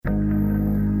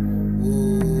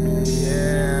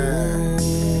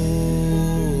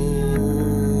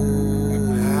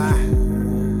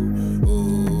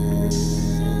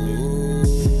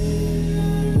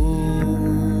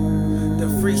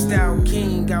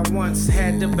I once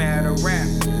had to battle rap.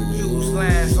 Use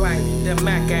lines like the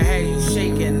Mac, I had you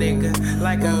shaking, nigga,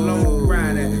 like a low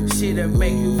rider. Shit'll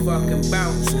make you fucking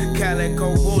bounce.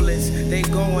 Calico bullets, they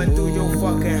going through your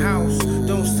fucking house.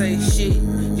 Don't say shit,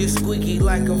 you squeaky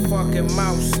like a fucking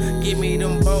mouse. Give me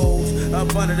them bowls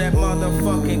up under that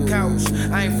motherfucking couch.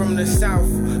 I ain't from the south,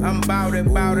 I'm bout it,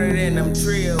 and I'm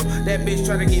trill. That bitch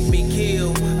try to get me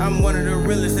killed. I'm one of the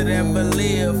realest that ever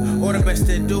live, or the best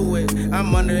to do it.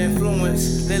 I'm under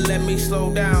influence, then let me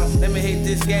slow down. Let me hit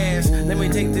this gas, let me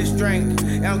take this drink.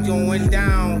 I'm going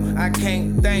down, I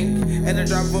can't think. At the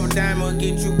drop of a dime will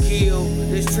get you killed.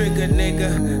 This trigger,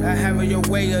 nigga, I have it your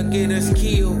way or get us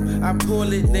killed. I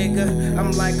pull it, nigga,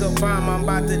 I'm like a bomb, I'm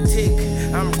about to tick.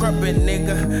 I'm crumping,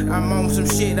 nigga, I'm on some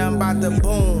shit, I'm about to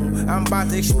boom. I'm about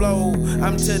to explode,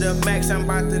 I'm to the max, I'm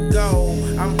about to go.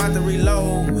 I'm about to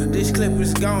reload, this clip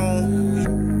is gone.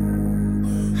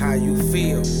 How you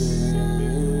feel?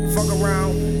 Fuck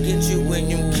around, get you when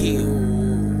you kill.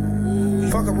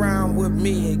 Fuck around with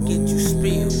me and get you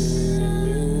spilled.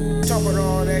 Talking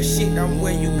all that shit, I'm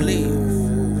where you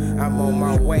live. I'm on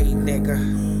my way, nigga.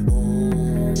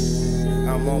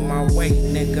 I'm on my way,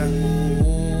 nigga.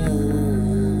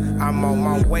 I'm on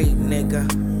my way, nigga.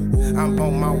 I'm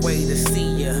on my way to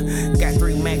see ya. Got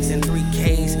 3 Max and 3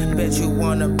 Ks. Bet you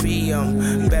wanna be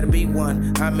 'em. Better be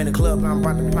one. I'm in the club, I'm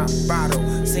about to pop a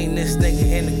bottle. Seen this nigga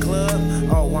in the club.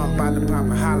 Oh, I'm about to pop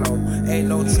a hollow. Ain't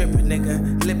no trippin',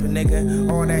 nigga. Lippin', nigga.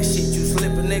 All that shit you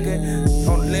slippin', nigga.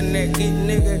 On the internet gettin',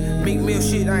 nigga. Meek Mill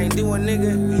shit I ain't doing,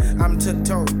 nigga. I'm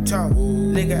toe.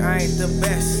 Nigga, I ain't the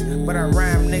best. But I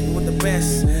rhyme, nigga, with the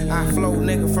best. I flow,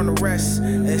 nigga, from the rest.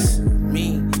 It's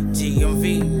me.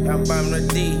 GMV, I'm on the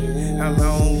D. I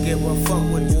don't give a fuck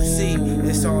what you see,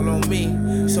 it's all on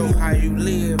me. So how you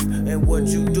live and what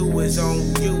you do is on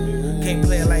you. Can't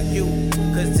play it like you,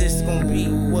 cause this gon' be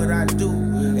what I do.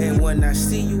 And when I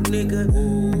see you, nigga,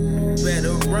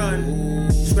 better run.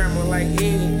 Scramble like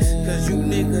eggs, cause you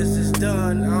niggas is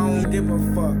done. I don't give a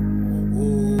fuck.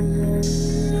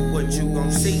 What you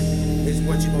gon' see is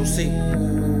what you gon' see.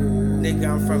 Nigga,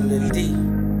 I'm from the D.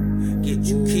 Get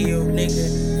you killed,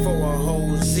 nigga, for a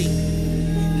whole Z,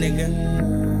 nigga.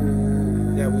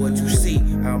 That what you see.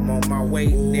 I'm on my way,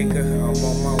 nigga. I'm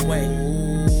on my way.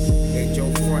 At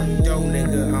your front door,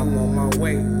 nigga. I'm on my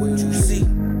way. What you see?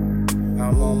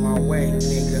 I'm on my way,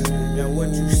 nigga. That what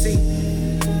you see?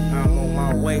 I'm on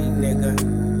my way, nigga.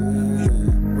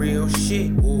 Real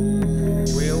shit,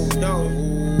 real dough.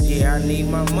 Yeah, I need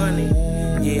my money.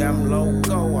 Yeah, I'm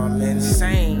loco. I'm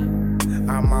insane.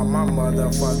 I'm on my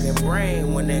motherfucking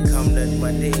brain when it come to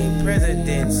my damn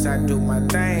presidents. I do my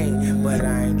thing, but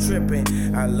I ain't tripping.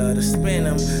 I love to spin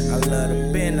them, I love to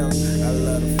bend them, I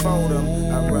love to fold them.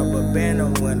 I rubber band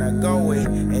them when I go in,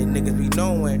 and niggas be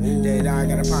knowing that I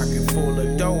got a pocket full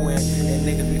of dough in, and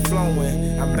niggas be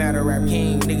flowing. I'm battle rap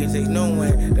king, niggas they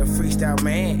knowing the freestyle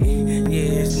man.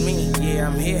 Yeah, it's me, yeah,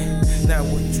 I'm here. Now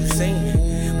what you saying?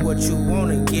 What you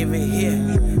wanna, give it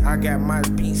here. I got my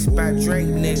beats by Drake,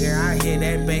 nigga. I hear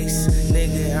that bass,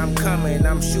 nigga. I'm coming,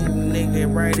 I'm shooting,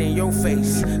 nigga, right in your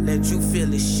face. Let you feel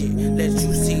this shit, let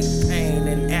you see the pain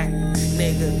and act,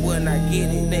 nigga. When I get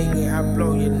it, nigga, I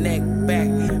blow your neck back.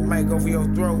 Might go for your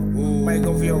throat, might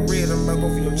go for your rhythm, might go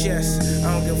for your chest.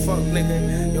 I don't give a fuck,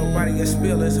 nigga. Your body can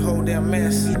spill this whole damn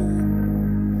mess.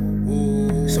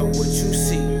 So what you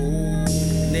see,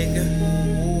 nigga?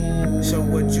 So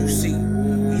what you see?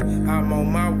 I'm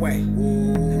on my way.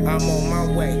 I'm on my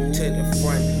way to the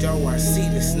front door. I see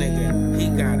this nigga. He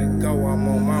gotta go. I'm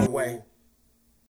on my way.